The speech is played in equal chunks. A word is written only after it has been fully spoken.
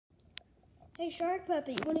Hey, Shark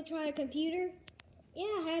Puppet, you want to try a computer?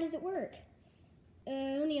 Yeah, how does it work?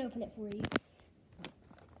 Let me open it for you.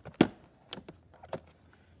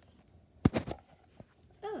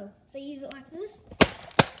 Oh, so you use it like this?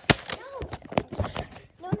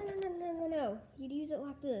 No. You'd use it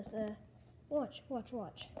like this. Watch.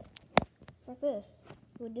 Like this.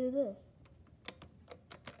 We'd do this.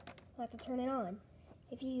 Have to turn it on.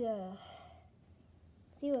 If you,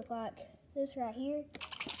 see, look like this right here.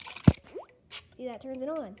 See, that turns it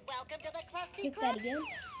on. Welcome to the Krusty Click that again.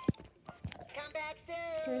 Come back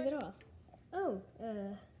soon. Turns it off. Oh,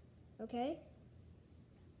 okay.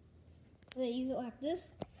 So you use it like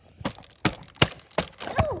this.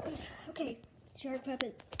 Oh, okay. Shark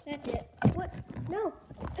Puppet, that's it. What? No.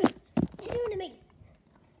 What are you doing to me?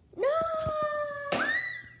 No!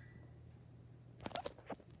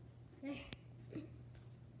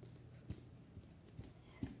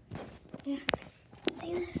 Yeah.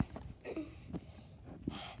 See this?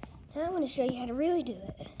 Now I want to show you how to really do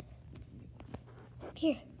it.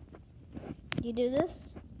 Here. You do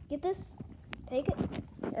this. Get this. Take it.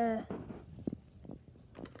 Turn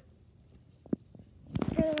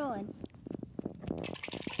it on.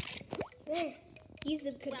 There. Use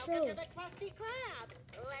the controls. Welcome to the Krusty Krab.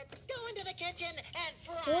 Let's go into the kitchen and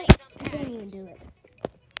fry What? some You can't even do it.